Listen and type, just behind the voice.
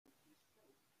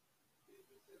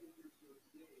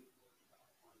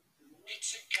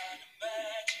It's a kind of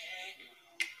magic.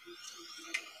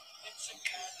 It's a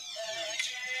kind of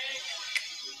magic.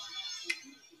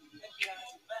 A kind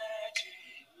of magic.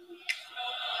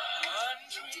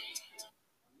 Country.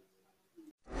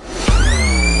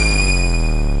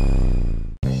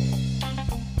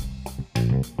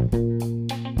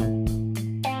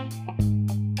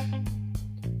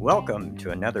 Welcome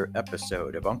to another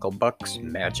episode of Uncle Buck's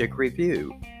Magic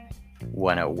Review.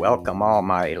 Want to welcome all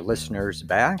my listeners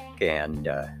back, and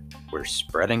we're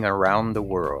spreading around the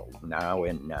world now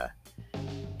in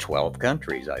 12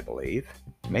 countries, I believe.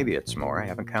 Maybe it's more, I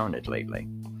haven't counted lately.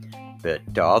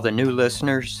 But to all the new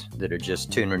listeners that are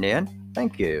just tuning in,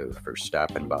 thank you for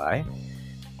stopping by.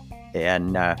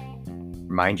 And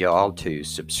remind you all to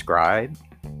subscribe.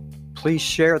 Please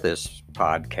share this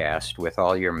podcast with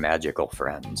all your magical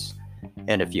friends.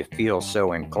 And if you feel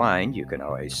so inclined, you can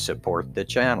always support the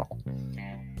channel.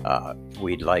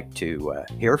 We'd like to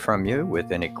hear from you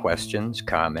with any questions,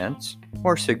 comments,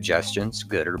 or suggestions,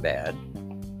 good or bad.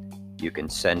 You can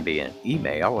send me an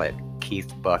email at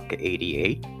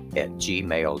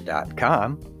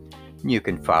keithbuck88@gmail.com. You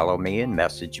can follow me and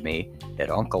message me at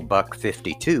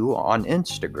UncleBuck52 on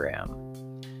Instagram.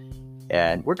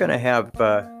 And we're going to have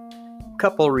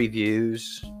couple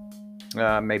reviews,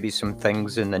 maybe some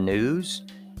things in the news,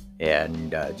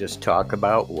 and just talk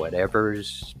about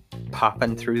whatever's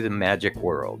popping through the magic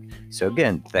world. So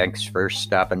again, thanks for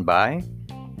stopping by.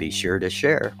 Be sure to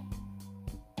share.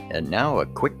 And now a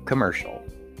quick commercial,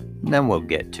 and then we'll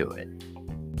get to it.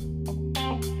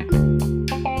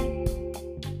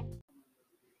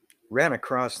 Ran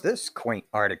across this quaint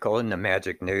article in the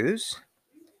Magic News.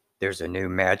 There's a new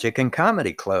magic and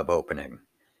comedy club opening.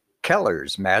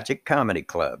 Keller's Magic Comedy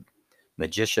Club.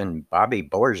 Magician Bobby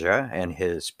Borgia and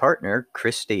his partner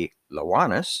Christy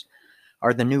Lawanis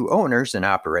are the new owners and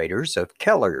operators of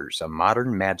Keller's, a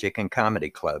modern magic and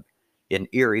comedy club in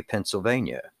Erie,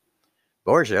 Pennsylvania.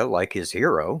 Borgia, like his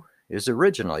hero, is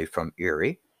originally from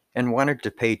Erie and wanted to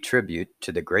pay tribute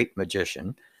to the great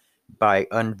magician by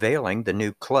unveiling the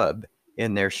new club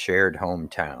in their shared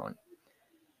hometown.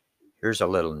 Here's a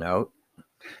little note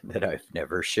that I've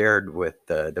never shared with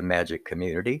the magic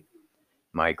community.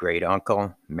 My great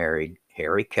uncle married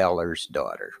Harry Keller's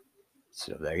daughter.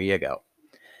 So there you go.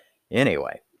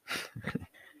 Anyway,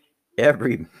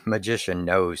 every magician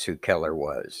knows who Keller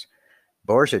was.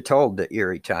 Borgia told the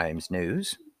Erie Times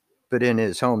News, but in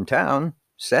his hometown,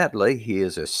 sadly, he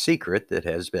is a secret that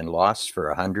has been lost for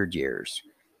 100 years.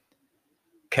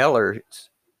 Keller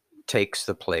takes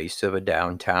the place of a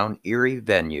downtown Erie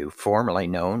venue formerly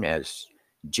known as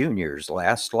Junior's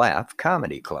Last Laugh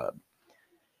Comedy Club.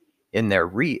 In their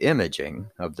re-imaging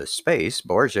of the space,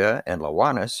 Borgia and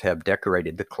Lawanis have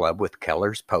decorated the club with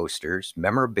Keller's posters,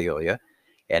 memorabilia,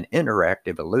 and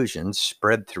interactive illusions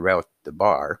spread throughout the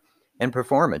bar and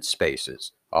performance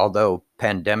spaces, although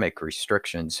pandemic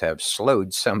restrictions have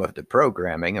slowed some of the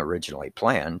programming originally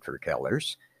planned for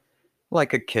Keller's,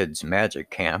 like a kids'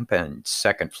 magic camp and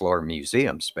second-floor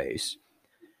museum space.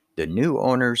 The new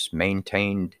owners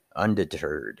maintained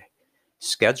undeterred,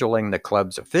 scheduling the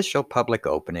club's official public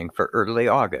opening for early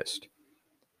August.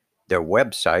 Their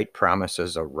website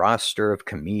promises a roster of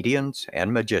comedians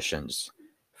and magicians,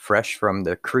 fresh from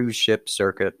the cruise ship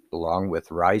circuit, along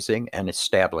with rising and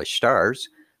established stars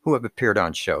who have appeared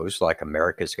on shows like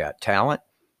America's Got Talent,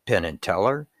 Penn and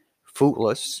Teller,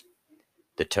 Foolish,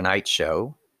 The Tonight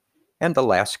Show, and The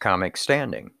Last Comic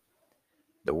Standing.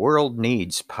 The world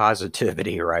needs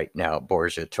positivity right now,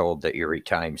 Borgia told the Erie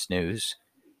Times News.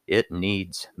 It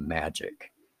needs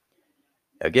magic.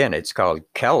 Again, it's called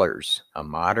Keller's, a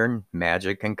modern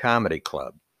magic and comedy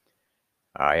club.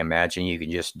 I imagine you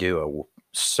can just do a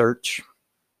search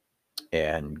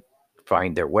and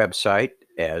find their website,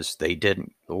 as they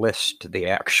didn't list the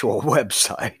actual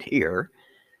website here.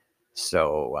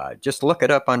 So just look it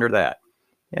up under that.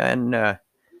 And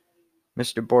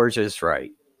Mr. Borgia is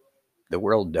right. The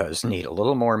world does need a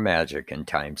little more magic in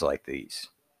times like these.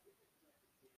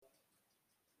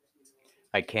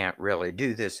 I can't really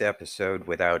do this episode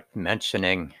without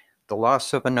mentioning the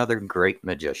loss of another great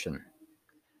magician,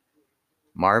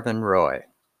 Marvin Roy.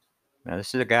 Now,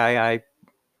 this is a guy I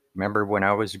remember when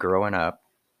I was growing up.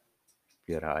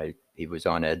 He was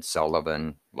on Ed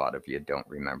Sullivan. A lot of you don't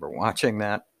remember watching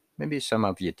that. Maybe some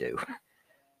of you do.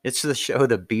 It's the show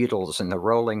the Beatles and the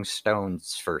Rolling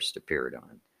Stones first appeared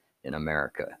on in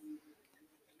America.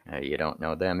 You don't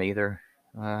know them either?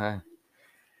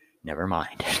 Never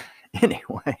mind.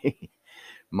 Anyway,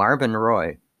 Marvin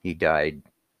Roy, he died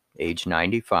age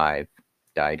 95,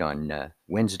 died on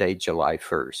Wednesday, July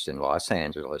 1st in Los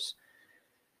Angeles.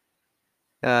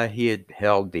 He had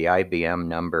held the IBM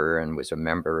number and was a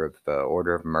member of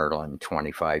Order of Merlin,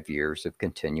 25 years of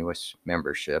continuous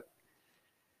membership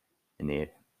in the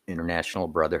International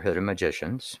Brotherhood of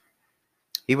Magicians.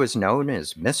 He was known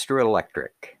as Mr.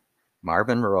 Electric.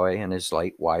 Marvin Roy and his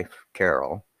late wife,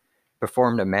 Carol,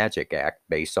 performed a magic act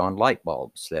based on light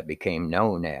bulbs that became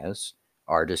known as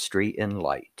Artistry in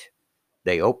Light.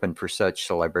 They opened for such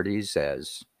celebrities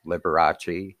as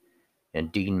Liberace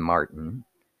and Dean Martin,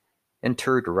 and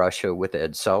toured Russia with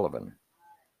Ed Sullivan,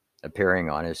 appearing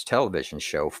on his television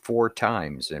show 4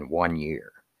 times in 1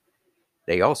 year.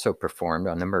 They also performed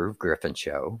on The Merv Griffin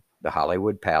Show, The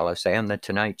Hollywood Palace, and The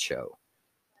Tonight Show,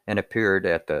 and appeared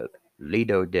at the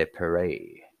Lido de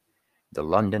Paris, the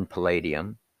London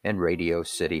Palladium, and Radio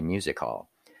City Music Hall.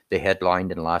 They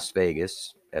headlined in Las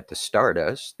Vegas at the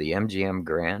Stardust, the MGM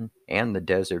Grand, and the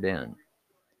Desert Inn.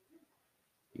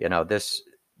 You know, this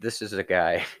is a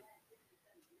guy,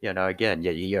 you know, again,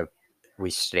 we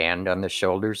stand on the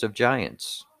shoulders of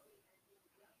giants.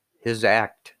 His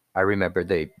act, I remember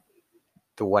the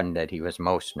one that he was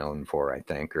most known for, I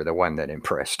think, or the one that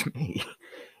impressed me,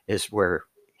 is where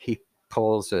he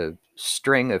pulls a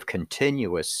string of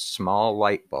continuous small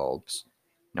light bulbs.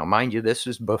 Now, mind you, this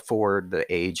is before the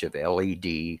age of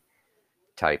LED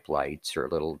type lights or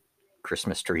little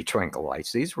Christmas tree twinkle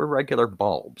lights. These were regular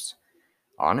bulbs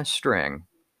on a string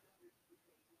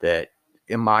that,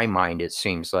 in my mind, it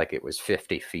seems like it was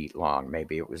 50 feet long.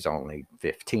 Maybe it was only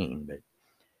 15, but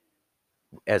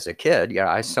as a kid, yeah,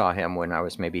 I saw him when I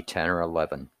was maybe 10 or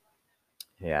 11.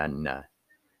 And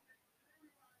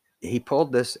he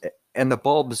pulled this, and the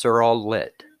bulbs are all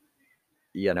lit.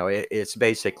 You know, it's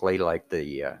basically like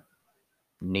the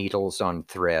needles on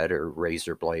thread or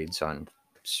razor blades on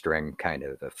string kind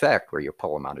of effect where you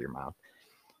pull them out of your mouth.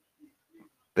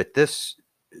 But this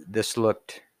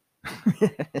looked,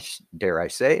 dare I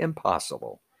say,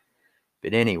 impossible.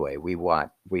 But anyway, we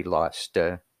lost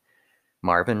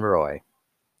Marvin Roy.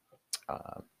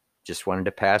 Just wanted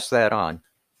to pass that on.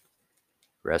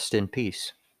 Rest in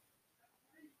peace.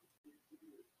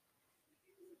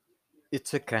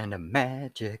 It's a kind of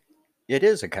magic. It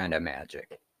is a kind of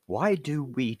magic. Why do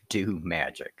we do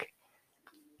magic?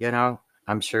 You know,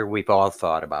 I'm sure we've all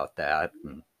thought about that,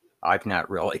 and I've not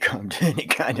really come to any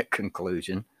kind of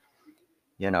conclusion.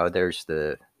 You know, there's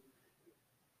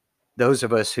those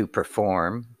of us who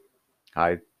perform.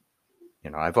 I've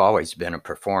always been a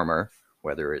performer,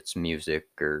 whether it's music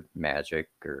or magic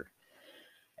or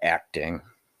acting,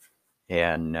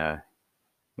 and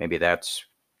maybe that's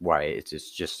why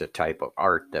it's just a type of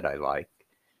art that I like.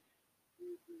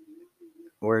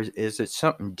 Or is it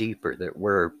something deeper that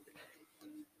we're,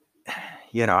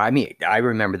 you know, I mean, I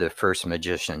remember the first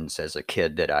magicians as a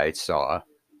kid that I saw,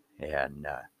 and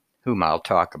whom I'll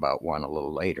talk about one a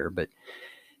little later, but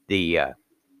the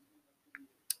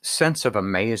sense of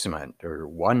amazement or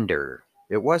wonder,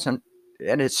 it wasn't,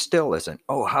 and it still isn't,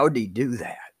 oh, how'd he do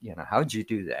that? You know, how'd you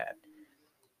do that?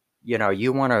 You know,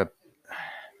 you want to,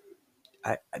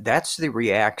 that's the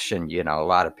reaction, you know, a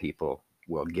lot of people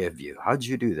will give you. How'd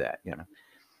you do that? You know,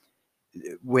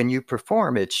 when you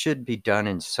perform, it should be done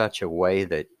in such a way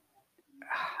that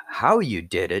how you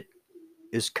did it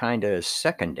is kind of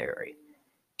secondary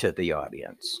to the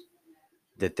audience,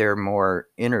 that they're more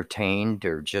entertained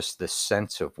or just the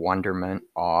sense of wonderment,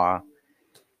 awe,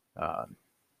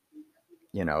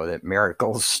 you know, that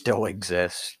miracles still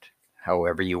exist,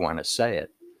 however you want to say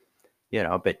it, you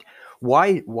know. But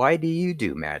why do you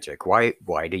do magic? Why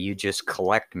do you just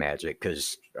collect magic?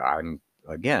 Because I'm,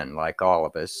 again, like all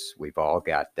of us, we've all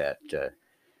got that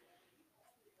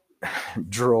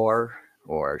drawer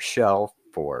or shelf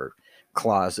or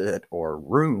closet or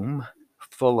room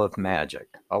full of magic,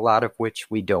 a lot of which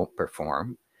we don't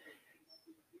perform.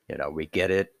 You know, we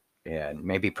get it and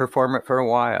maybe perform it for a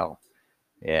while,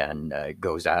 and it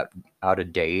goes out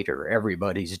of date, or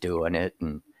everybody's doing it,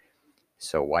 and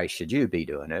so why should you be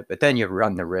doing it? But then you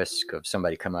run the risk of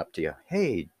somebody come up to you,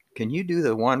 hey, can you do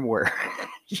the one where,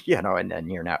 you know, and then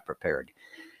you're not prepared.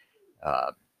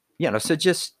 You know, so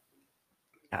just,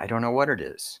 I don't know what it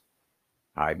is.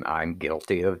 I'm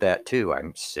guilty of that too.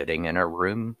 I'm sitting in a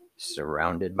room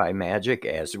surrounded by magic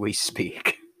as we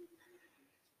speak.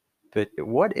 But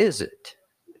what is it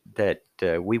that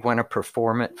we want to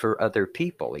perform it for other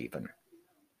people, even?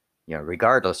 You know,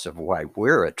 regardless of why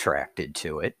we're attracted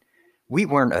to it, we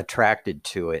weren't attracted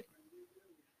to it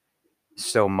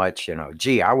so much, you know,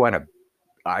 gee, I want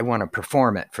to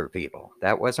perform it for people.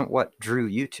 That wasn't what drew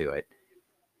you to it.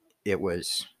 It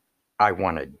was, I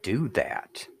want to do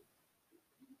that.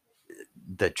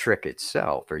 The trick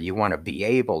itself, or you want to be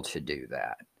able to do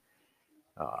that.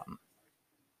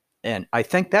 And I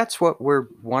think that's what we're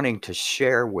wanting to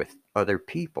share with other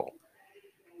people,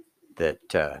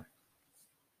 that,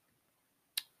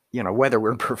 whether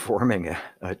we're performing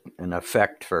an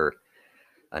effect for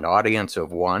an audience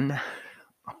of one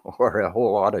or a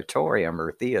whole auditorium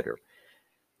or theater,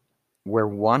 we're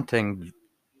wanting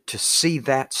to see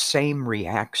that same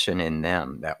reaction in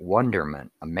them, that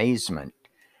wonderment, amazement,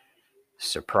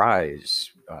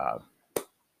 surprise,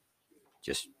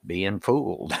 just being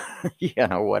fooled,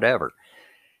 whatever.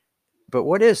 But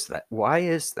what is that? Why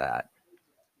is that?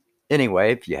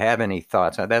 Anyway, if you have any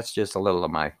thoughts, that's just a little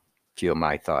of few of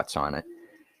my thoughts on it.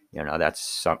 That's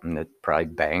something that's probably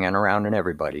banging around in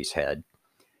everybody's head.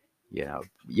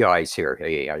 You always hear,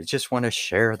 hey, I just want to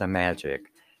share the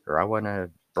magic, or I want to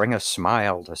bring a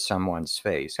smile to someone's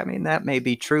face. I mean, that may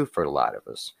be true for a lot of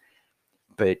us,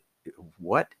 but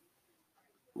what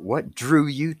drew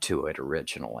you to it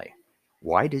originally?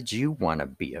 Why did you want to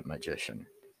be a magician?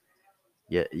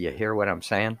 You hear what I'm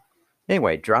saying?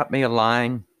 Anyway, drop me a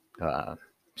line,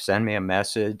 send me a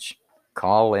message,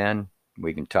 call in.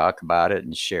 We can talk about it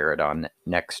and share it on the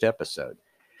next episode.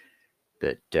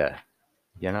 But,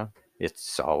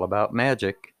 it's all about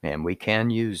magic, and we can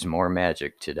use more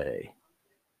magic today.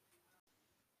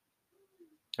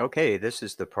 Okay, this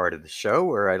is the part of the show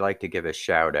where I like to give a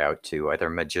shout out to other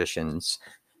magicians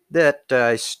that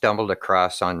I stumbled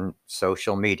across on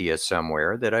social media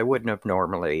somewhere that I wouldn't have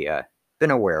normally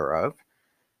been aware of.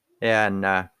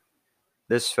 And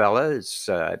this fella is,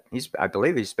 I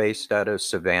believe he's based out of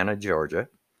Savannah, Georgia.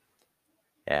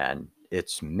 And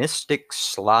it's Mystic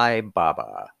Sly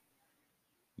Baba.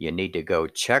 You need to go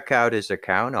check out his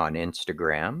account on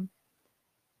Instagram.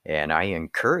 And I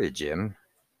encourage him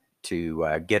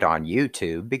to get on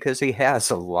YouTube because he has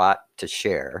a lot to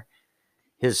share.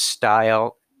 His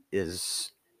style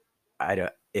is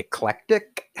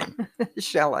eclectic,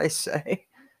 shall I say,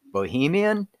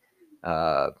 bohemian,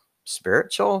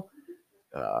 spiritual.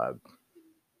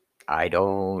 I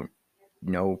don't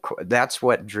know. That's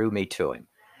what drew me to him.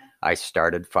 I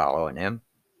started following him,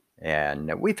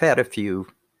 and we've had a few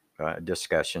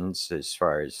discussions as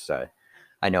far as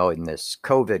I know in this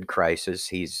COVID crisis.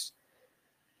 He's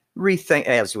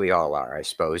as we all are, I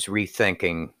suppose,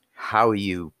 rethinking how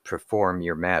you perform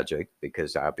your magic,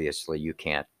 because obviously you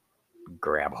can't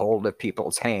grab hold of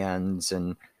people's hands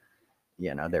and,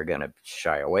 they're going to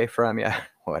shy away from you,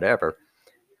 whatever.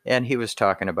 And he was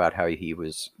talking about how he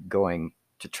was going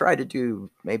to try to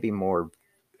do maybe more,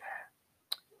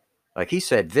 like he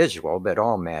said, visual, but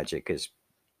all magic is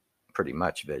pretty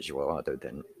much visual other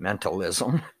than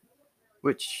mentalism,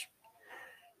 which,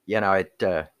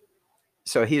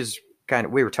 so he's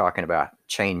we were talking about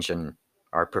changing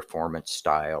our performance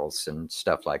styles and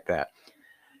stuff like that.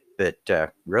 But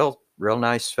real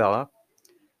nice fella.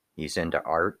 He's into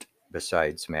art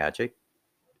besides magic,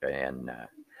 and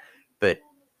but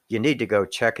you need to go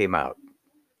check him out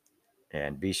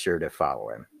and be sure to follow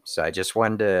him. So I just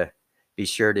wanted to be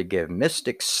sure to give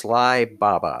Mystic Sly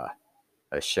Baba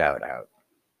a shout out.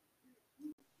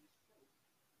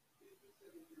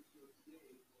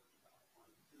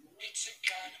 It's a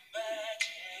kind of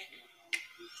magic.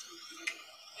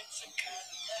 It's a kind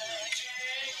of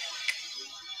magic.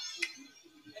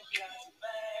 A kind of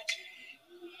magic.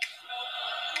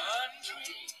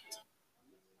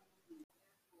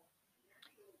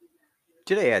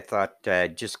 Today I thought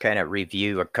I'd just kind of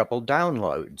review a couple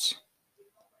downloads.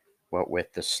 What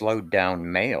with the slowed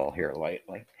down mail here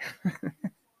lately.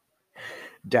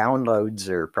 Downloads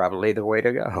are probably the way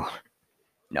to go.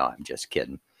 No, I'm just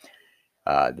kidding.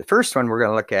 The first one we're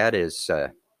going to look at is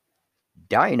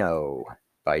Dino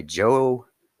by Joe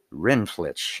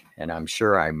Rinflich. And I'm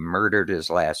sure I murdered his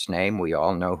last name. We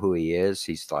all know who he is.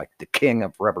 He's like the king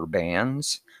of rubber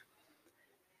bands.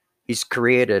 He's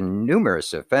created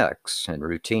numerous effects and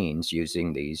routines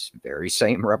using these very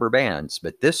same rubber bands.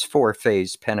 But this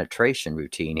 4-phase penetration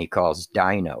routine he calls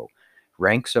Dino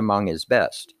ranks among his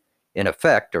best. In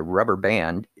effect, a rubber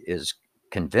band is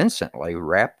convincingly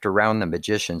wrapped around the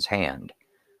magician's hand,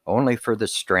 only for the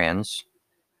strands,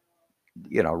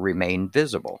 remain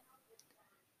visible.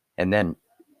 And then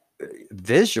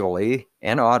visually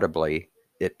and audibly,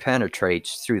 it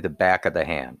penetrates through the back of the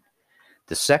hand.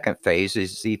 The second phase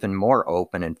is even more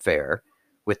open and fair,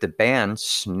 with the band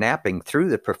snapping through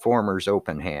the performer's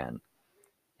open hand.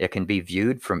 It can be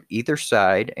viewed from either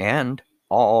side and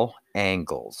all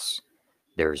angles.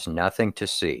 There's nothing to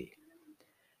see.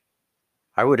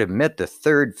 I would admit the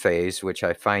third phase, which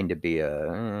I find to be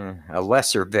a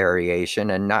lesser variation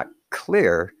and not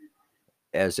clear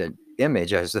as an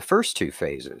image as the first two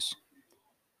phases.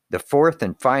 The fourth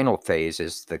and final phase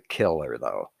is the killer,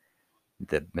 though.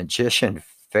 The magician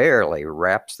fairly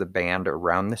wraps the band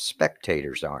around the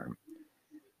spectator's arm,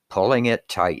 pulling it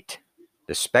tight.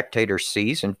 The spectator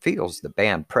sees and feels the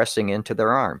band pressing into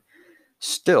their arm.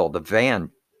 Still, the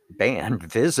band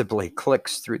visibly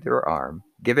clicks through their arm,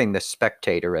 giving the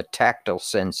spectator a tactile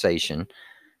sensation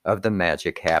of the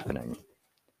magic happening.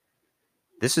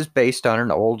 This is based on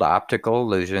an old optical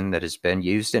illusion that has been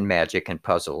used in magic and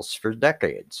puzzles for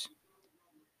decades.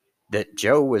 That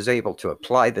Joe was able to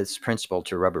apply this principle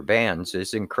to rubber bands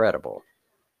is incredible.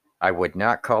 I would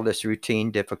not call this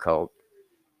routine difficult.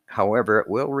 However, it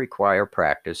will require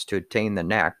practice to attain the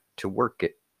knack to work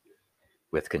it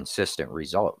with consistent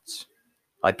results.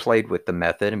 I played with the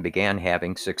method and began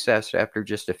having success after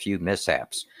just a few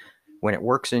mishaps. When it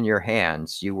works in your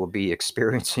hands, you will be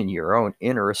experiencing your own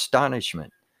inner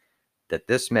astonishment that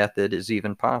this method is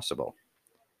even possible.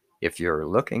 If you're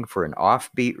looking for an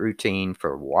offbeat routine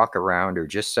for a walk around or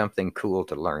just something cool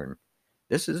to learn,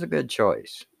 this is a good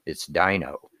choice. It's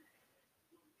Dino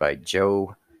by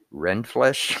Joe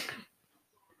Rindfleisch.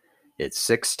 It's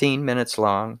 16 minutes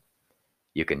long.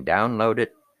 You can download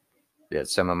it at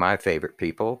some of my favorite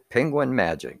people, Penguin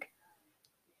Magic.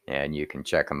 And you can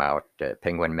check them out at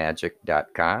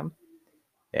penguinmagic.com.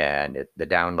 And the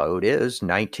download is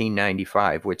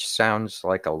 $19.95, which sounds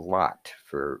like a lot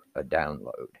for a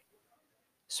download,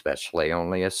 especially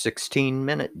only a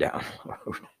 16-minute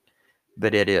download.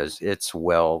 But it is. It's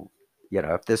well,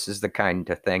 if this is the kind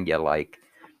of thing you like,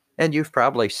 and you've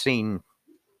probably seen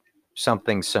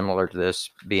something similar to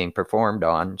this being performed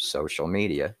on social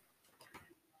media,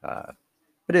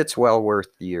 but it's well worth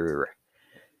your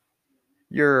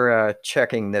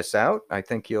checking this out. I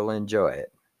think you'll enjoy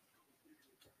it.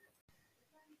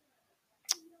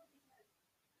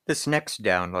 This next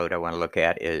download I want to look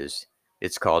at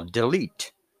it's called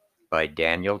Delete by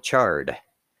Daniel Chard.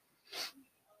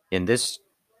 In this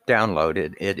download,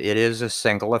 it is a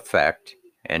single effect,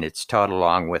 and it's taught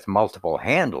along with multiple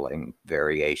handling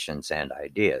variations and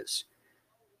ideas.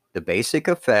 The basic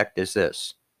effect is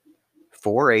this.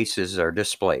 4 aces are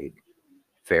displayed,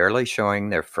 fairly showing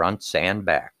their fronts and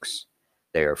backs.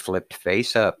 They are flipped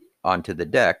face up onto the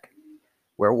deck,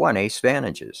 where 1 ace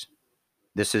vanishes.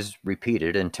 This is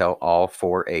repeated until all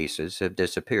 4 aces have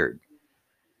disappeared.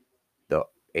 The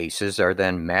aces are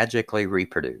then magically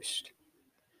reproduced.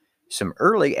 Some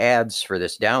early ads for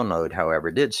this download,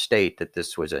 however, did state that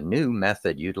this was a new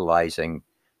method utilizing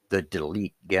the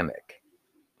delete gimmick.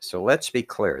 So let's be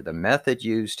clear, the method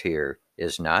used here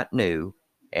is not new,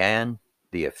 and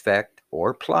the effect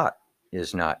or plot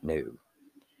is not new.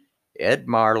 Ed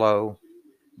Marlowe,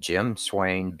 Jim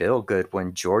Swain, Bill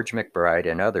Goodwin, George McBride,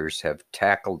 and others have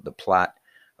tackled the plot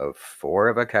of 4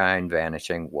 of a kind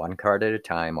vanishing 1 card at a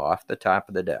time off the top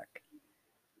of the deck.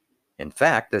 In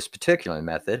fact, this particular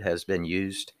method has been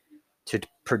used to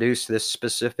produce this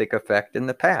specific effect in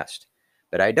the past,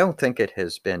 but I don't think it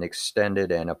has been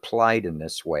extended and applied in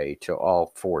this way to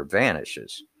all 4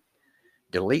 vanishes.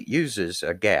 Delete uses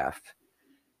a gaff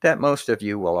that most of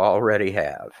you will already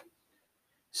have,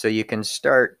 so you can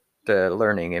start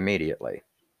learning immediately.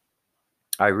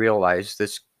 I realize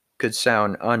this could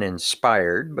sound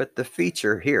uninspired, but the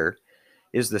feature here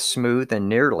is the smooth and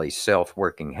nearly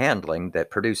self-working handling that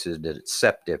produces a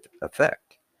deceptive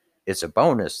effect. It's a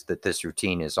bonus that this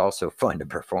routine is also fun to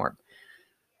perform.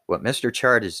 What Mr.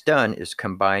 Chard has done is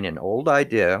combine an old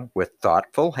idea with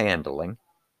thoughtful handling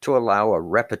to allow a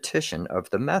repetition of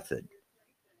the method.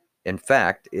 In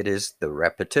fact, it is the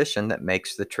repetition that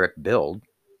makes the trick build,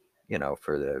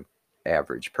 for the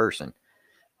average person.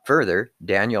 Further,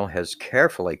 Daniel has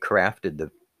carefully crafted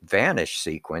the vanish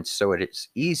sequence so it is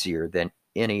easier than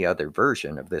any other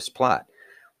version of this plot,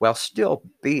 while still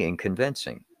being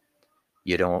convincing.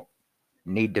 You don't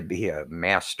need to be a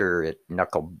master at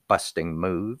knuckle-busting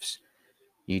moves.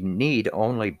 You need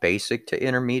only basic to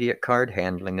intermediate card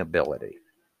handling ability.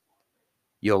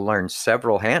 You'll learn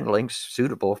several handlings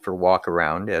suitable for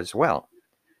walk-around as well,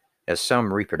 as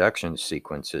some reproduction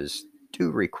sequences do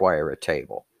require a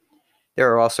table.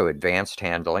 There are also advanced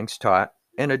handlings taught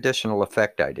and additional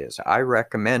effect ideas. I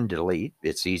recommend Delete.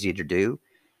 It's easy to do,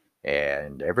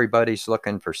 and everybody's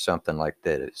looking for something like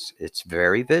this. It's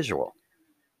very visual.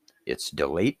 It's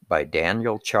Delete by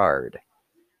Daniel Chard.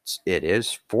 It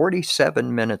is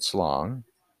 47 minutes long.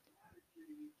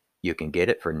 You can get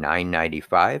it for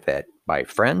 $9.95 at my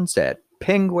friends at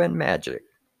Penguin Magic.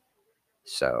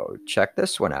 So check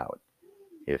this one out.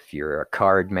 If you're a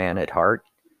card man at heart,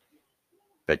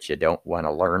 but you don't want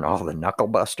to learn all the knuckle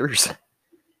busters,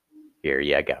 here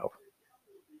you go.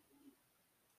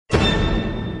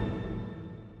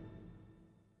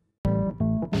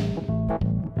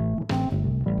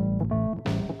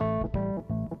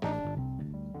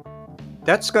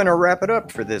 That's going to wrap it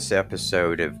up for this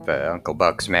episode of Uncle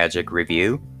Buck's Magic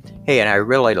Review. Hey, and I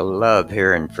really love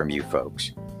hearing from you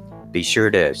folks. Be sure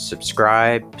to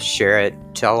subscribe, share it,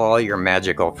 tell all your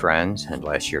magical friends,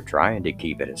 unless you're trying to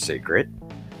keep it a secret.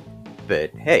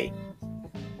 But hey,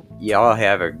 y'all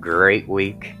have a great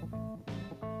week.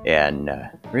 And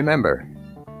remember,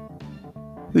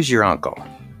 who's your uncle?